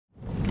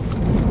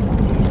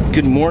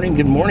Good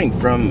morning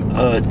from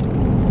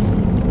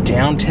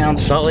downtown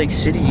Salt Lake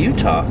City,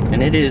 Utah,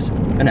 and it is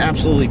an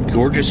absolutely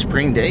gorgeous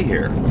spring day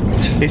here.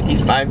 It's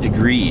 55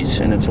 degrees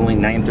and it's only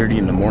 9:30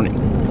 in the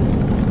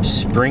morning.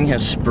 Spring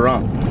has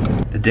sprung.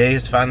 The day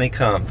has finally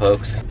come,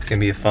 folks. It's gonna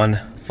be a fun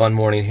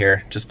morning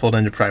here. Just pulled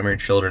into Primary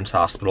Children's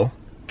Hospital.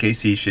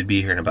 Casey should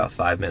be here in about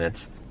 5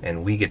 minutes,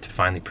 and we get to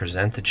finally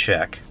present the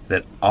check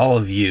that all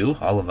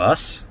of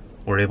us,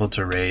 were able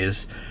to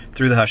raise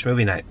through the Hush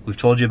movie night. We've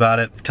told you about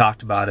it, we've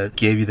talked about it,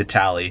 gave you the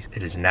tally.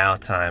 It is now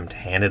time to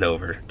hand it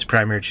over to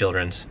Primary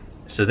Children's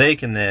so they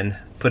can then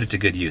put it to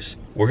good use.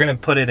 We're gonna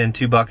put it in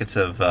two buckets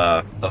of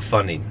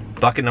funding.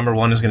 Bucket number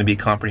one is gonna be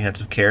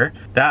comprehensive care.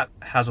 That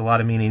has a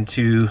lot of meaning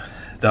to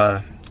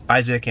the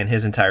Isaac and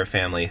his entire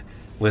family.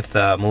 With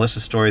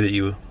Melissa's story that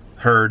you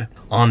heard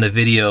on the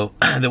video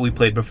that we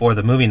played before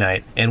the movie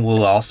night, and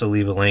we'll also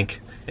leave a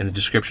link in the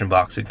description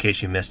box in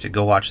case you missed it.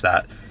 Go watch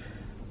that.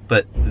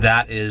 But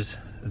that is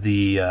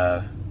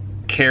the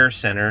care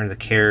center, the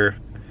care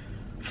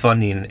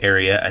funding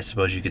area, I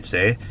suppose you could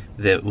say,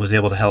 that was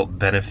able to help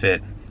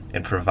benefit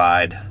and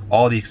provide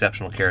all the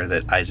exceptional care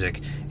that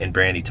Isaac and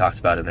Brandy talked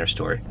about in their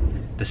story.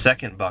 The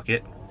second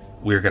bucket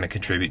we're going to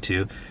contribute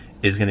to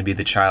is going to be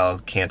the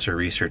Child Cancer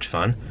Research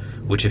Fund,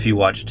 which, if you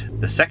watched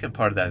the second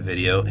part of that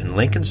video in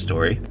Lincoln's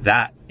story,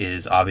 that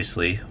is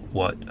obviously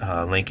what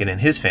Lincoln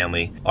and his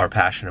family are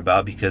passionate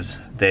about, because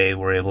they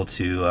were able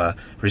to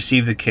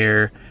receive the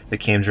care that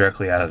came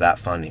directly out of that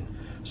funding.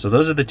 So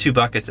those are the two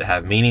buckets that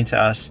have meaning to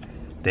us.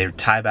 They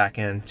tie back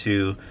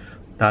into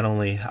not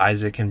only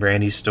Isaac and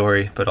Brandy's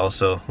story, but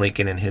also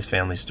Lincoln and his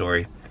family's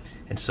story.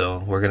 And so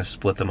we're going to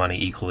split the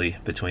money equally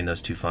between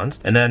those two funds.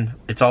 And then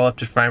it's all up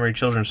to Primary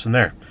Children's from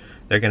there.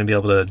 They're going to be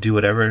able to do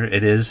whatever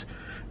it is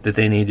that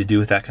they need to do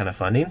with that kind of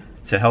funding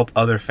to help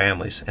other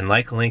families. And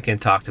like Lincoln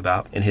talked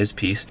about in his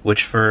piece,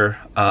 which for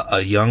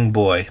a young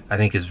boy I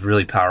think is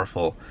really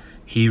powerful,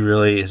 he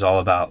really is all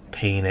about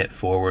paying it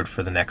forward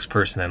for the next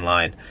person in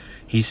line.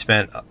 He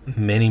spent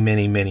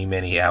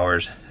many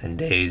hours and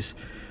days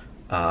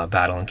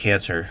battling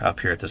cancer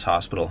up here at this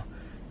hospital,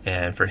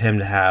 and for him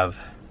to have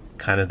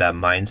kind of that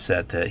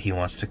mindset that he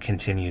wants to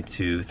continue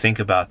to think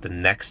about the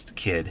next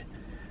kid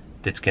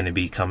that's going to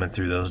be coming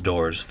through those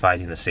doors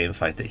fighting the same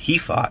fight that he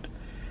fought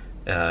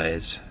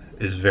is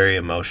very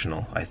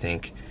emotional. I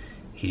think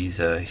he's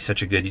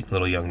such a good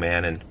little young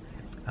man, and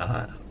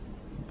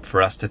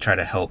for us to try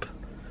to help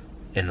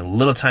in a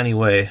little tiny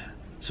way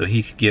so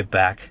he could give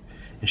back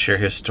and share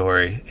his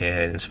story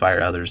and inspire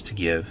others to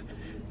give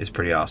is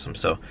pretty awesome.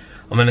 So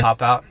I'm gonna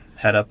hop out,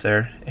 head up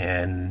there,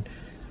 and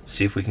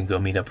see if we can go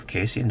meet up with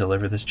Casey and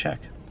deliver this check.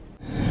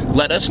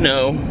 Let us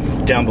know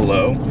down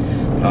below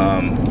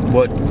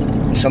what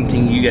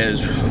something you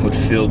guys would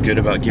feel good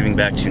about giving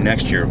back to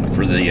next year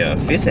for the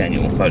 5th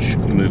annual Hush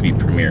movie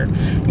premiere.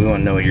 We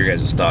want to know your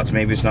guys' thoughts.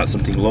 Maybe it's not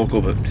something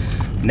local, but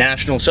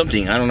national,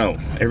 something, I don't know.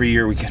 Every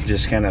year we can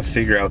just kind of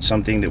figure out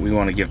something that we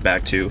want to give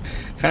back to,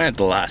 kind of at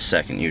the last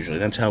second usually.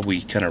 That's how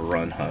we kind of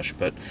run Hush.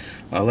 But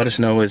let us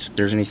know if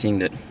there's anything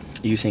that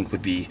you think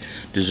would be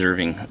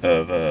deserving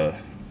of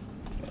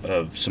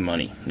some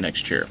money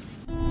next year.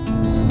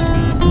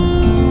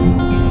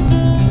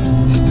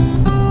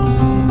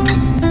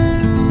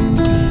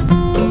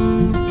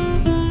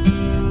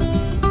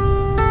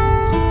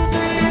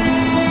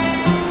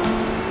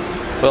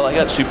 Well, I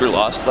got super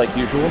lost like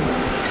usual.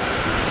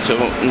 So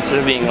instead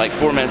of being like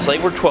 4 minutes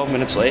late, we're 12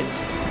 minutes late.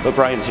 But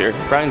Brian's here.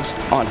 Brian's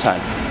on time.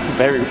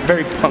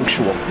 Very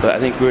punctual. But I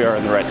think we are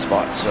in the right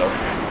spot, so.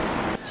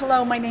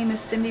 Hello, my name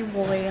is Cindy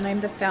Woolley, and I'm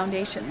the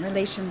Foundation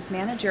Relations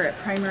Manager at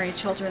Primary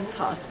Children's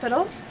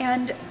Hospital.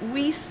 And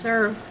we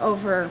serve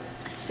over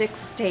 6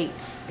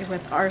 states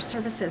with our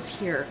services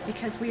here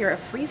because we are a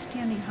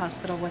freestanding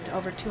hospital with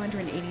over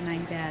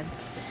 289 beds.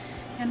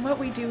 And what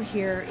we do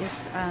here is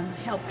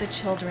help the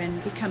children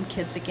become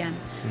kids again.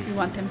 We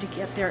want them to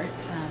get their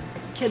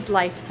kid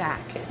life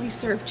back. We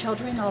serve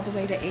children all the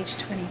way to age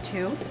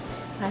 22.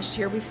 Last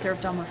year we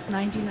served almost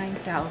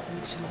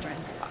 99,000 children.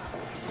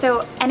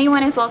 So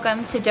anyone is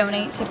welcome to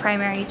donate to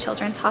Primary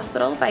Children's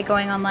Hospital by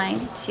going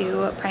online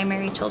to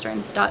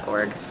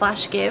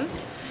primarychildrens.org/give.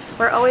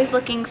 We're always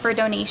looking for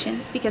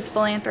donations because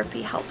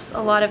philanthropy helps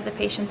a lot of the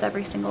patients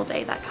every single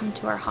day that come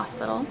to our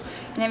hospital,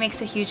 and it makes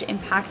a huge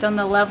impact on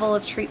the level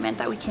of treatment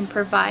that we can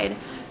provide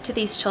to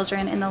these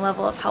children and the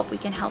level of help we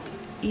can help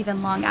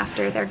even long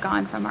after they're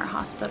gone from our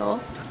hospital.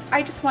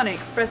 I just want to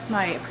express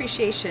my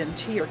appreciation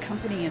to your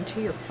company and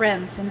to your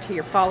friends and to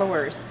your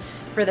followers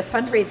for the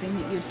fundraising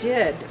that you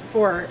did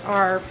for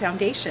our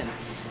foundation.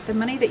 The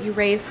money that you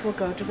raise will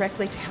go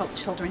directly to help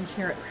children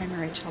here at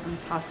Primary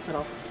Children's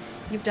Hospital.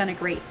 You've done a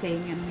great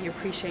thing, and we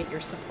appreciate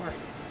your support.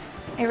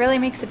 It really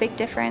makes a big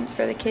difference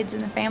for the kids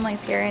and the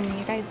families here, and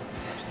you guys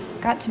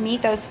got to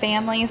meet those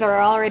families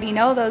or already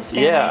know those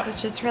families,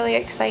 which is really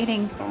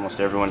exciting. Almost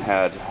everyone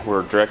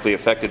were directly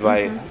affected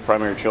by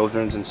Primary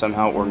Children's and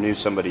somehow or knew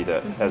somebody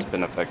that has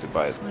been affected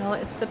by it. Well,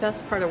 it's the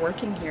best part of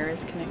working here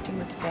is connecting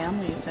with the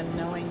families and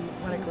knowing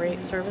what a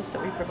great service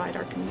that we provide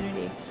our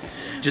community.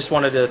 Just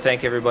wanted to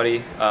thank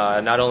everybody,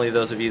 not only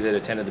those of you that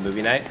attended the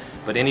movie night,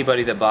 but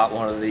anybody that bought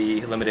one of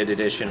the limited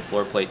edition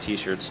floor plate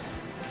t-shirts.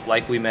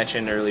 Like we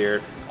mentioned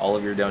earlier, all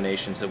of your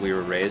donations that we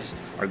were raised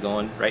are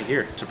going right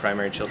here to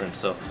Primary Children's.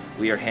 So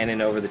we are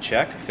handing over the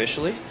check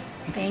officially.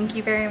 Thank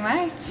you very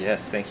much.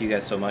 Yes, thank you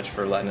guys so much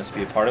for letting us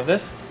be a part of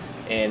this.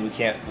 And we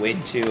can't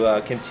wait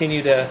to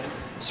continue to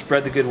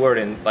spread the good word.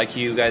 And like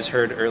you guys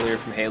heard earlier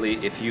from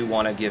Haley, if you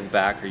want to give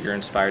back or you're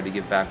inspired to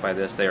give back by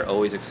this, they are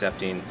always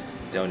accepting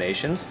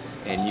donations.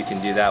 And you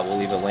can do that. We'll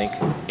leave a link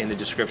in the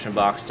description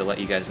box to let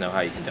you guys know how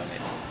you can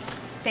donate.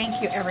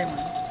 Thank you, everyone.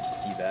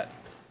 You bet.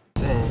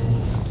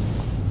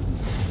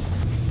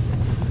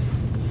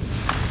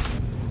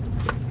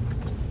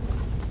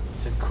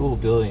 It's a cool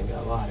building,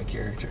 got a lot of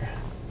character.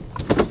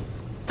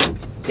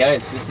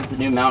 Guys, this is the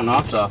new Mountain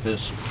Ops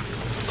office.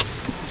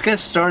 This guy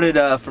started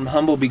from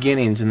humble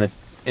beginnings in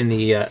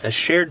a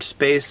shared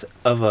space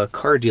of a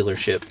car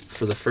dealership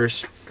for the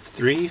first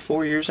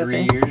 3-4 years, I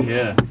think. 3 years,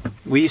 yeah.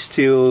 We used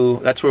to,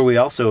 that's where we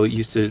also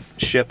used to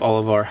ship all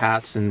of our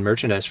hats and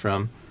merchandise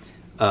from,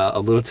 a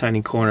little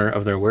tiny corner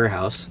of their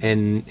warehouse.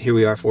 And here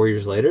we are 4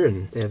 years later,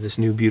 and they have this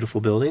new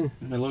beautiful building.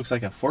 It looks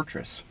like a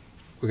fortress.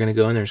 We're gonna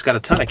go in there. It's got a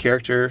ton of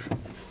character.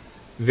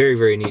 Very,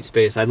 very neat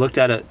space. I looked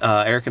at it,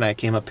 Eric and I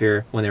came up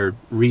here when they were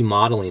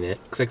remodeling it.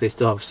 Looks like they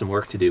still have some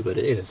work to do, but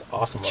it is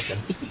awesome looking.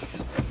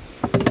 Jeez.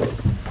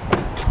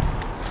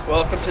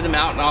 Welcome to the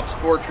Mountain Ops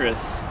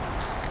Fortress.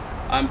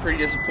 I'm pretty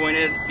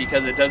disappointed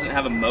because it doesn't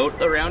have a moat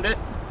around it,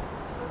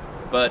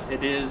 but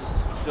it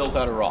is built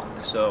out of rock,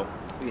 so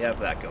we have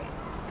that going.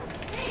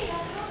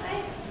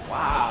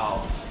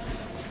 Wow.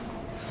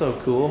 So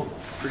cool.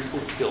 Pretty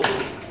cool building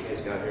you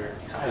guys got here.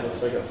 Kind of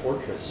looks like a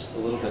fortress. A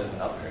little bit of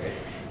an upgrade.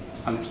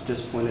 I'm just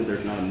disappointed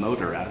there's not a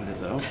moat around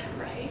it though.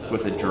 Right.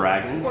 With a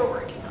dragon. We're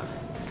working on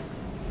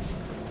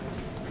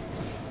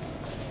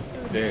it.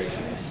 Very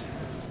nice.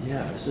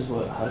 Yeah, this is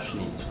what Hush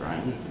needs,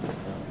 Brian.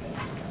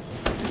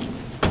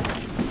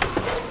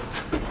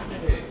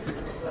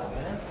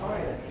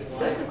 Is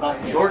that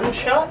about Jordan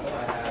shot?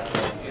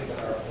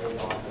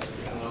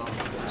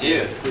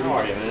 Dude, how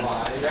are you, man?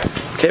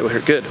 Okay,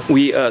 we're good.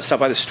 We stopped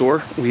by the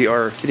store. We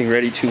are getting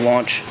ready to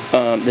launch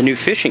the new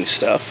fishing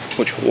stuff,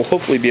 which will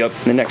hopefully be up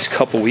in the next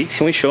couple weeks.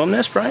 Can we show them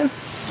this, Brian?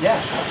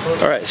 Yeah,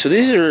 absolutely. All right, so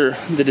these are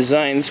the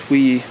designs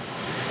we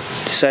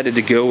decided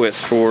to go with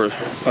for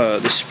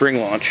the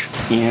spring launch.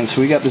 And so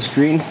we got this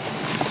green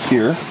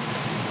here,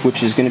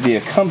 which is going to be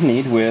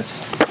accompanied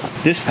with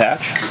this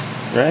patch,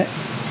 right?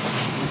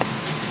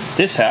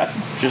 This hat,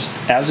 just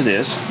as it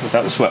is,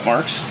 without the sweat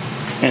marks.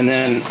 And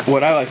then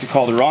what I like to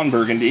call the Ron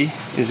Burgundy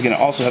is going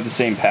to also have the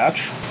same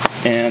patch.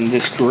 And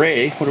this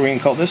gray, what are we going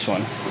to call this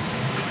one?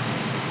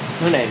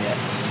 No name yet.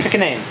 Pick a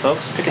name,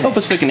 folks. Pick a name. Help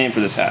us pick a name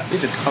for this hat.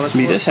 Leave it in the comments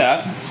Be below. this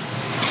hat,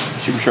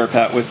 super sharp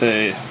hat with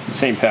a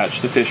same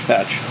patch, the fish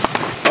patch.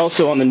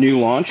 Also on the new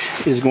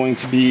launch is going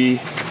to be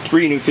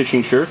 3 new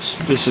fishing shirts.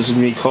 This is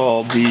going to be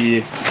called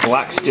the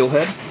Black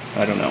Steelhead.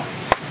 I don't know.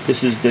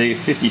 This is the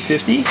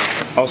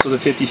 50-50, also the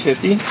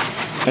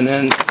 50-50. And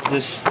then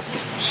this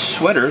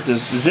sweater,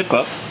 this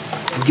zip-up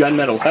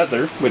gunmetal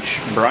heather, which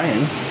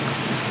Brian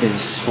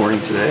is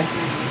sporting today.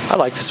 I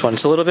like this one.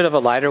 It's a little bit of a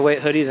lighter weight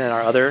hoodie than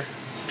our other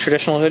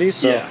traditional hoodies,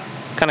 so Yeah.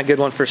 kind of good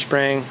one for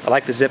spring. I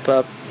like the zip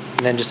up,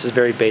 and then just this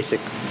very basic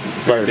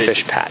leather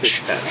fish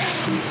patch.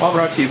 All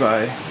brought to you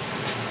by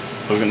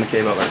Logan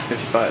McCabe Butler,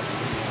 55.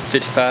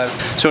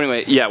 55. So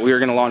anyway, yeah, we are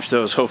going to launch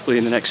those hopefully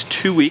in the next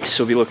 2 weeks,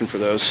 so be looking for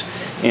those.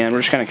 And we're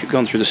just kind of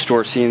going through the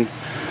store, seeing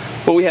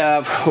what we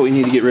have, what we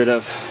need to get rid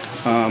of.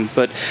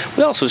 But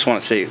we also just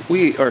want to say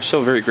we are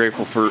so very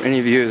grateful for any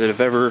of you that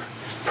have ever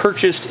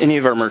purchased any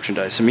of our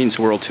merchandise. It means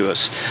the world to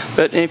us.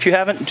 But if you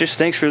haven't, just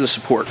thanks for the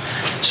support.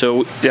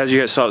 So as you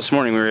guys saw this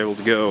morning, we were able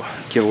to go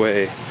give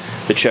away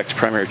the check to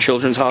Primary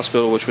Children's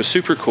Hospital, which was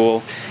super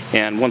cool.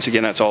 And once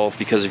again, that's all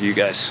because of you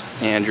guys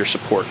and your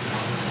support.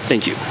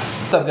 Thank you.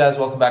 What's up, guys?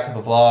 Welcome back to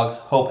the vlog.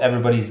 Hope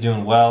everybody's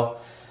doing well.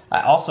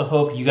 I also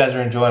hope you guys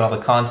are enjoying all the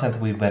content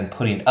that we've been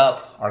putting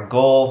up. Our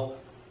goal,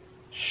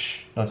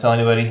 shh, don't tell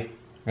anybody.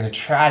 We're gonna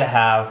try to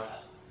have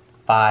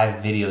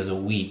 5 videos a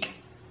week.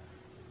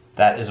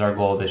 That is our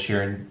goal this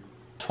year in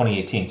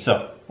 2018.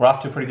 So we're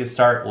off to a pretty good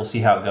start. We'll see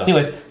how it goes.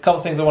 Anyways, a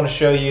couple things I want to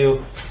show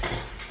you.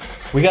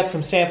 We got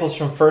some samples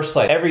from First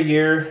Lite. Every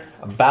year,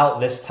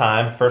 about this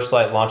time, First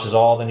Lite launches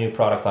all the new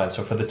product lines.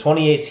 So for the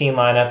 2018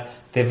 lineup,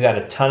 they've got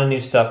a ton of new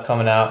stuff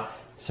coming out,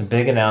 some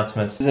big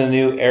announcements. This is a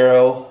new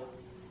Aero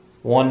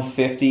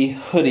 150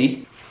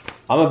 hoodie.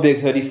 I'm a big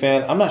hoodie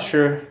fan. I'm not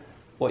sure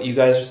what you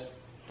guys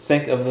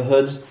think of the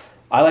hoods.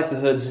 I like the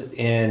hoods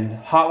in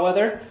hot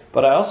weather,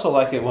 but I also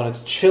like it when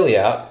it's chilly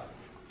out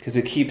because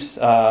it keeps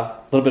a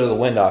little bit of the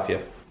wind off you.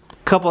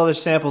 A couple other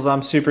samples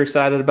I'm super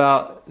excited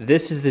about.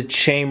 This is the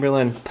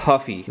Chamberlain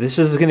Puffy. This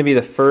is going to be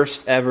the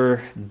first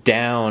ever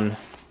down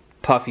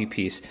puffy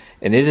piece.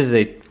 And it is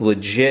a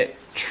legit,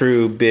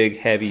 true, big,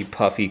 heavy,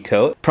 puffy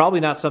coat. Probably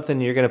not something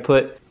you're gonna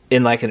put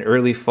in like an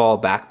early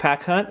fall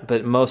backpack hunt,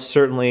 but most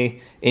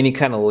certainly any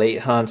kind of late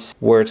hunts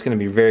where it's gonna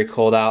be very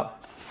cold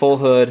out. Full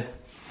hood,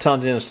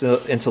 tons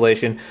of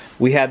insulation.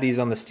 We had these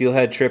on the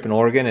steelhead trip in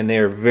Oregon and they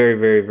are very,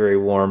 very, very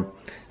warm.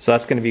 So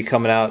that's gonna be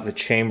coming out the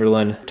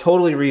Chamberlain.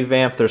 Totally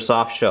revamped their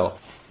soft shell.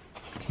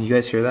 Can you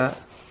guys hear that?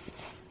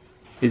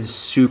 It's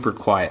super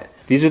quiet.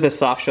 These are the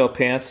soft shell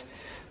pants.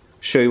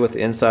 Show you what the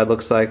inside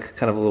looks like,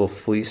 kind of a little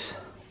fleece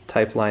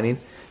type lining.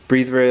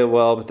 Breathe very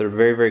well, but they're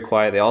very, very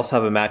quiet. They also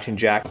have a matching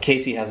jacket.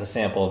 Casey has a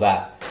sample of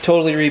that.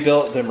 Totally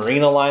rebuilt the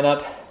merino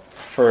lineup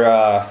for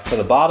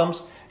the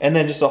bottoms, and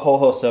then just a whole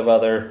host of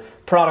other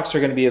products are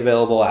gonna be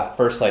available at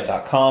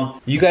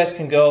firstlite.com. You guys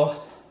can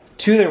go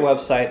to their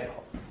website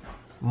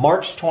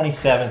March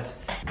 27th,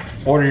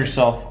 order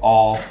yourself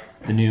all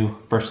the new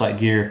First Lite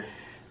gear.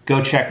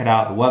 Go check it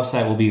out. The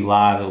website will be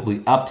live, it will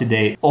be up to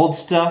date. Old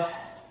stuff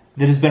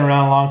that has been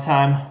around a long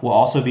time will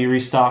also be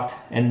restocked,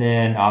 and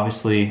then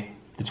obviously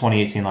the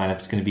 2018 lineup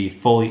is going to be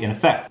fully in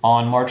effect.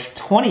 On March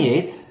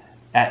 28th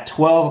at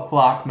 12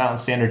 o'clock Mountain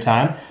Standard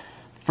Time,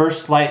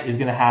 First Lite is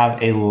going to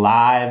have a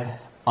live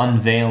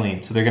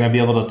unveiling. So they're going to be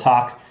able to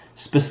talk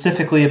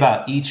specifically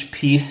about each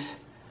piece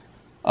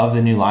of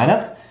the new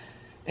lineup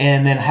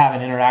and then have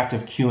an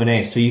interactive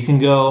Q&A. So you can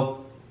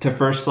go to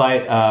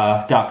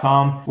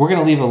firstlite.com. We're going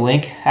to leave a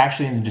link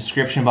actually in the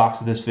description box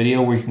of this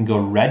video where you can go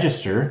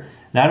register.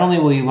 Not only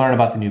will you learn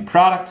about the new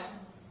product,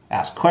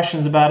 ask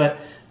questions about it,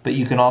 but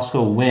you can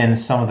also win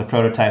some of the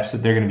prototypes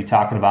that they're going to be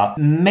talking about.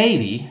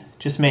 Maybe,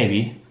 just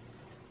maybe,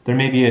 there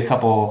may be a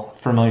couple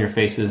familiar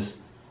faces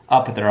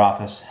up at their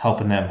office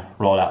helping them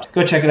roll it out.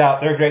 Go check it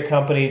out. They're a great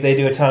company. They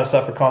do a ton of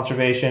stuff for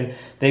conservation.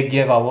 They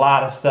give a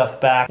lot of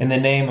stuff back in the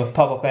name of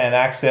public land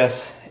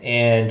access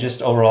and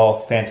just overall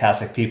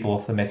fantastic people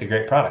that make a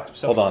great product.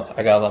 So hold on,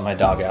 I gotta let my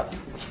dog out.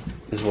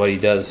 This is what he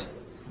does.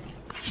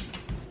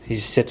 He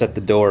sits at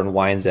the door and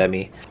whines at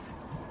me.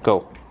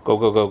 Go, go,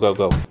 go, go, go,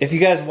 go. If you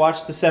guys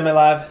watched the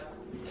semi-live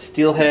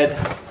steelhead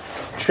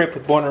trip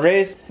with Born and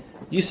Raised,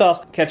 you saw us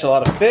catch a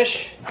lot of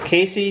fish.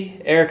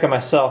 Casey, Erica,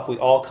 myself, we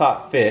all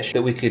caught fish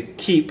that we could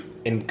keep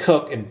and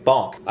cook and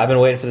bonk. I've been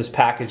waiting for this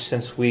package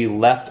since we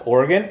left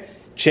Oregon.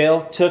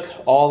 Chael took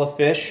all the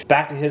fish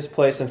back to his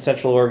place in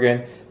Central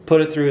Oregon,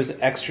 put it through his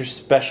extra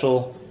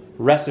special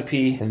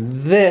recipe,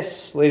 and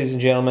this, ladies and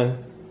gentlemen,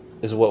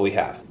 is what we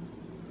have.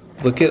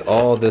 Look at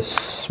all this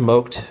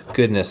smoked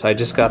goodness. I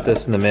just got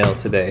this in the mail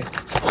today.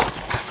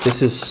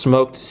 This is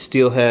smoked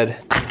steelhead.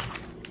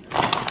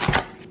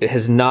 It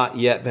has not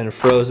yet been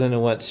frozen. It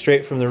went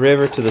straight from the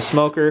river to the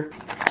smoker.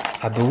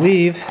 I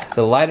believe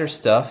the lighter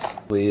stuff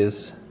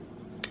is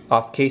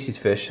off Casey's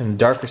fish and the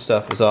darker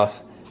stuff is off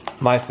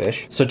my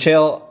fish. So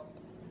Chael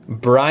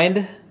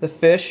brined the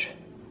fish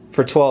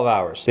for 12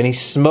 hours. Then he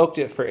smoked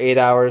it for 8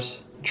 hours,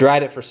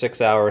 dried it for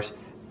 6 hours,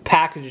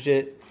 packaged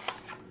it,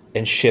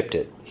 and shipped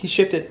it. He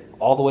shipped it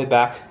all the way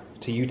back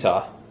to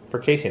Utah for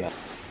Casey and I.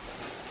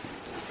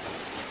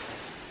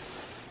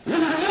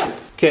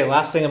 Okay,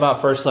 last thing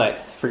about First Lite.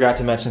 Forgot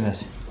to mention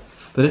this.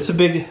 But it's a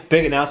big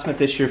announcement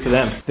this year for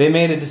them. They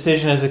made a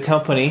decision as a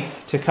company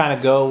to kind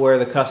of go where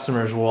the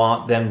customers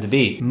want them to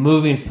be.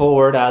 Moving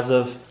forward as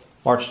of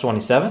March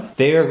 27th,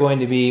 they are going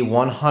to be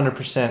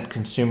 100%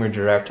 consumer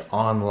direct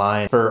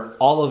online. For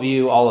all of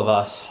you, all of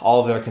us,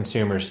 all of their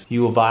consumers,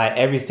 you will buy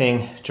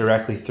everything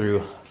directly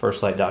through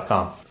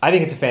firstlite.com. I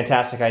think it's a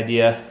fantastic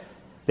idea.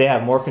 They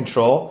have more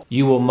control.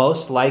 You will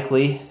most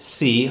likely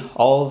see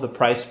all of the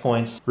price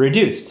points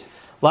reduced.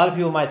 A lot of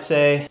people might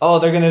say, oh,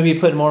 they're gonna be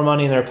putting more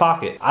money in their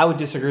pocket. I would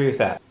disagree with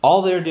that.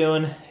 All they're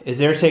doing is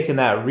they're taking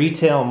that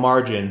retail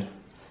margin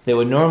that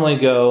would normally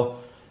go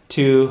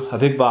to a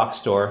big box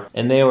store,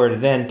 and they were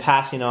then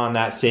passing on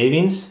that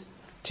savings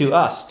to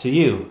us, to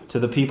you, to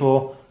the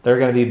people that are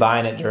gonna be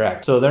buying it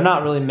direct. So they're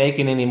not really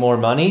making any more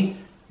money.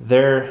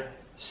 They're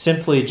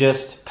simply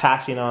just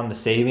passing on the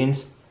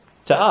savings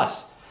to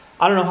us.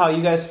 I don't know how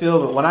you guys feel,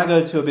 but when I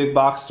go to a big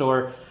box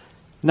store,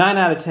 9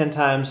 out of 10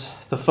 times,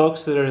 the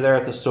folks that are there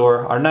at the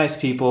store are nice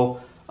people.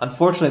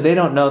 Unfortunately, they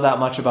don't know that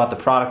much about the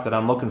product that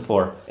I'm looking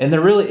for. And there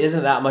really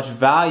isn't that much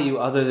value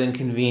other than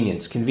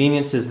convenience.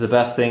 Convenience is the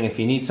best thing. If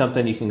you need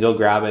something, you can go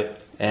grab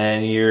it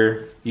and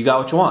you got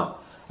what you want.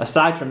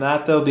 Aside from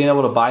that though, being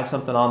able to buy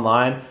something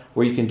online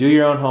where you can do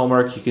your own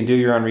homework, you can do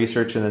your own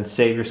research and then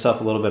save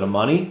yourself a little bit of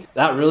money,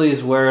 that really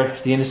is where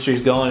the industry is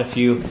going. If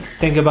you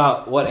think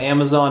about what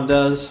Amazon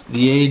does,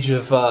 the age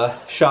of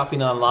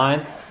shopping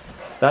online,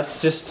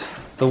 that's just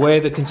the way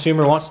the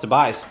consumer wants to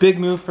buy. It's a big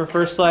move for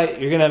First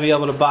Lite. You're gonna be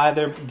able to buy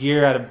their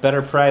gear at a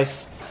better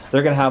price.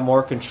 They're gonna have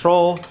more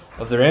control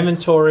of their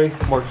inventory,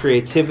 more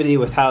creativity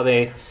with how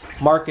they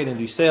market and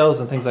do sales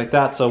and things like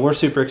that. So we're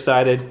super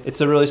excited. It's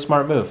a really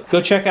smart move.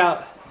 Go check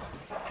out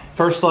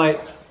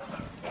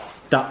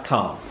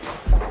firstlite.com.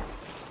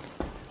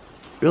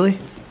 Really?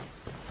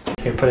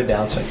 Here, put it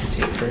down so I can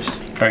see it first.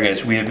 All right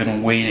guys, we have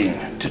been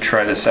waiting to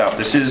try this out.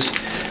 This is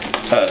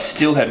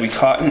steelhead we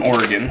caught in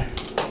Oregon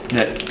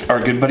that our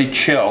good buddy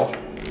Chael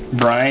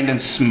brined and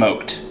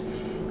smoked.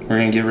 We're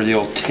gonna give her the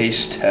old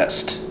taste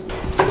test.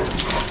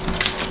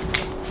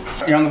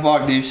 You're on the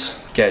vlog, Deuce.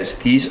 Guys,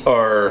 these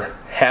are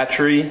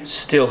hatchery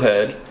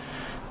steelhead.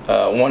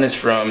 One is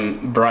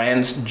from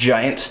Brian's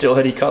giant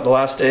steelhead he caught the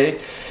last day,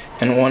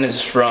 and one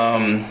is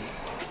from,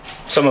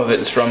 some of it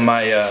is from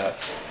my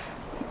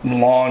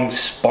long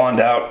spawned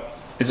out,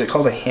 is it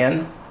called a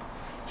hen?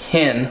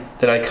 Hen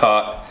that I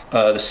caught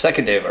the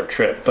second day of our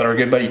trip. But our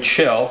good buddy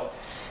Chell,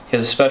 he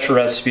has a special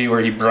recipe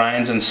where he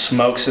brines and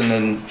smokes and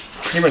then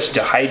pretty much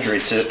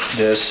dehydrates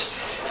this.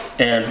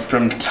 And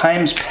from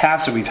times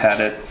past that we've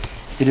had it,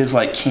 it is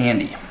like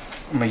candy.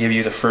 I'm gonna give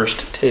you the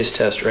first taste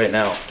test right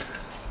now.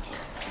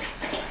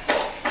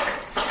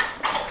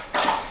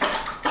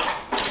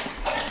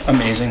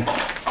 Amazing.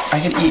 I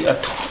could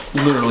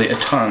eat literally a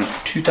ton,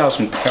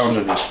 2,000 pounds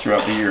of this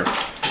throughout the year.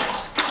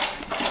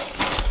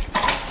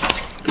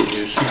 Good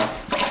news.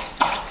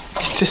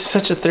 He's just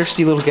such a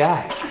thirsty little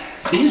guy.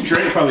 He's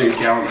drank probably a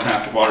gallon and a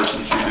half of water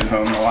since we've been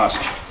home in the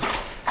last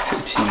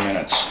 15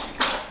 minutes.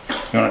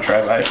 You wanna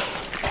try that?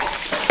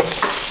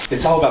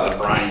 It's all about the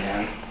brine,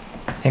 man.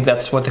 I think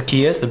that's what the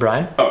key is, the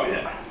brine? Oh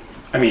yeah.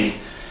 I mean,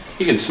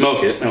 you can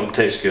smoke it and it'll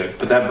taste good,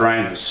 but that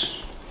brine is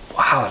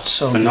Wow, it's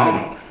so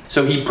phenomenal.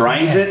 So he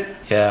brines it,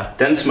 Yeah.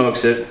 then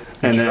smokes it,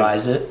 and then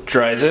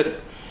dries it,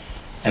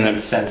 and then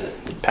sends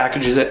it.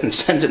 packages it and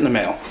sends it in the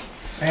mail.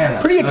 Man,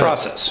 that's Pretty good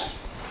process.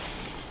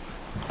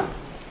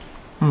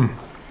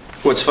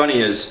 What's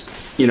funny is,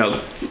 you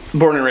know,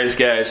 born and raised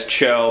guys,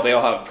 Chell, they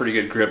all have a pretty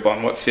good grip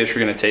on what fish are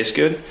gonna taste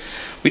good.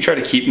 We try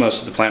to keep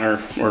most of the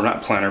planter, or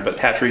not planter, but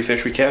hatchery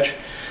fish we catch.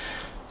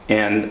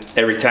 And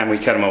every time we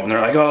cut them open,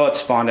 they're like, oh, it's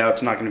spawned out,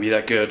 it's not gonna be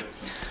that good.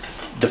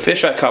 The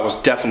fish I caught was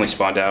definitely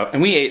spawned out,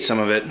 and we ate some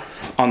of it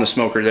on the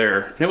smoker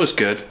there, and it was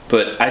good.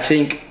 But I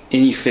think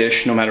any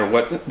fish, no matter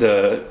what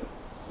the,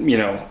 you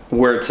know,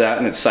 where it's at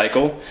in its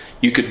cycle,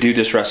 you could do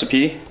this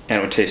recipe and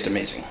it would taste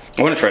amazing.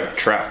 I want to try the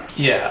trout.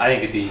 Yeah, I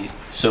think it'd be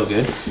so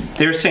good.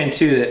 They were saying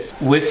too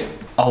that with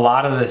a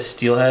lot of the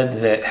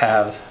steelhead that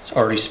have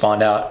already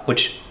spawned out,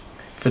 which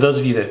for those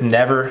of you that have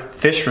never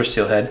fished for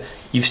steelhead,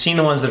 you've seen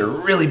the ones that are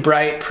really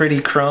bright,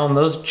 pretty chrome.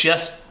 Those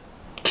just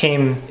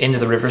came into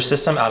the river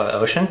system out of the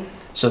ocean.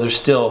 So they're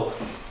still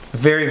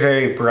very,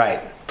 very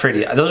bright,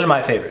 pretty. Those are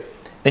my favorite.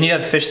 Then you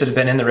have fish that have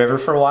been in the river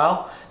for a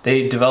while.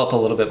 They develop a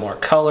little bit more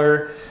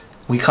color.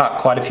 We caught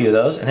quite a few of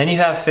those. And then you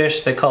have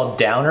fish they call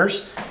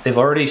downers. They've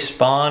already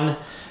spawned.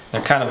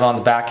 They're kind of on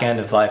the back end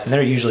of life, and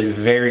they're usually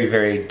very,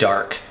 very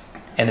dark.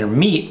 And their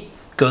meat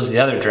goes the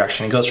other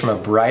direction. It goes from a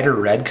brighter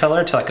red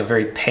color to like a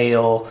very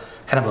pale,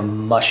 kind of a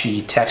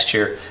mushy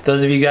texture.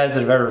 Those of you guys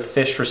that have ever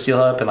fished for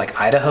steelhead up in like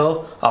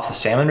Idaho off the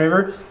Salmon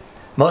River,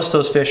 most of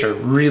those fish are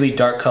really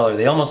dark color.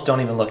 They almost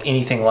don't even look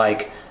anything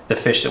like the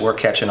fish that we're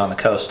catching on the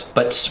coast.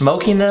 But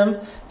smoking them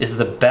is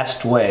the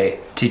best way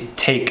to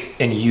take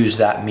and use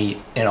that meat,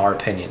 in our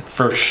opinion,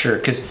 for sure.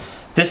 Because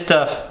this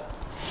stuff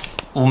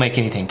will make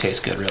anything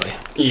taste good, really.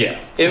 Yeah,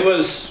 it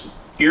was,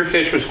 your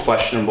fish was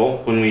questionable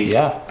when we,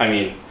 I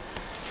mean,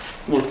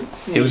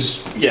 it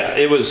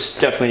was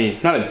definitely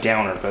not a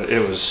downer, but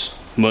it was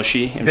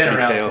mushy and been pretty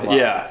around pale. for a while.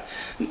 Yeah.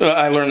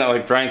 I learned that,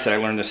 like Brian said, I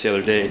learned this the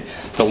other day.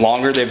 The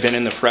longer they've been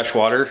in the fresh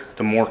water,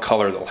 the more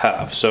color they'll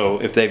have. So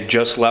if they've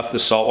just left the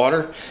salt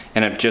water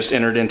and have just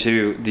entered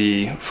into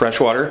the fresh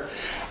water,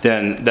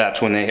 then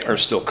that's when they are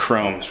still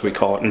chrome, as we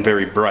call it, and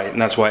very bright. And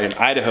that's why in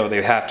Idaho,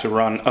 they have to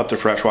run up the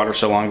fresh water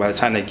so long. By the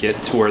time they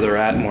get to where they're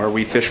at and where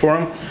we fish for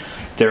them,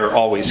 they're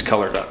always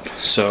colored up.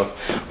 So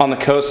on the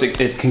coast,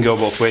 it can go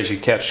both ways. You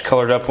catch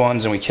colored up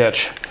ones and we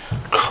catch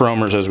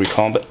chromers, as we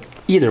call them. But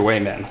either way,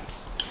 man,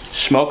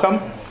 smoke them.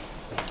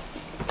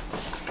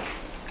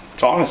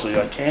 It's honestly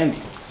like candy.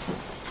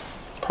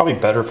 Probably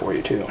better for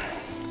you too.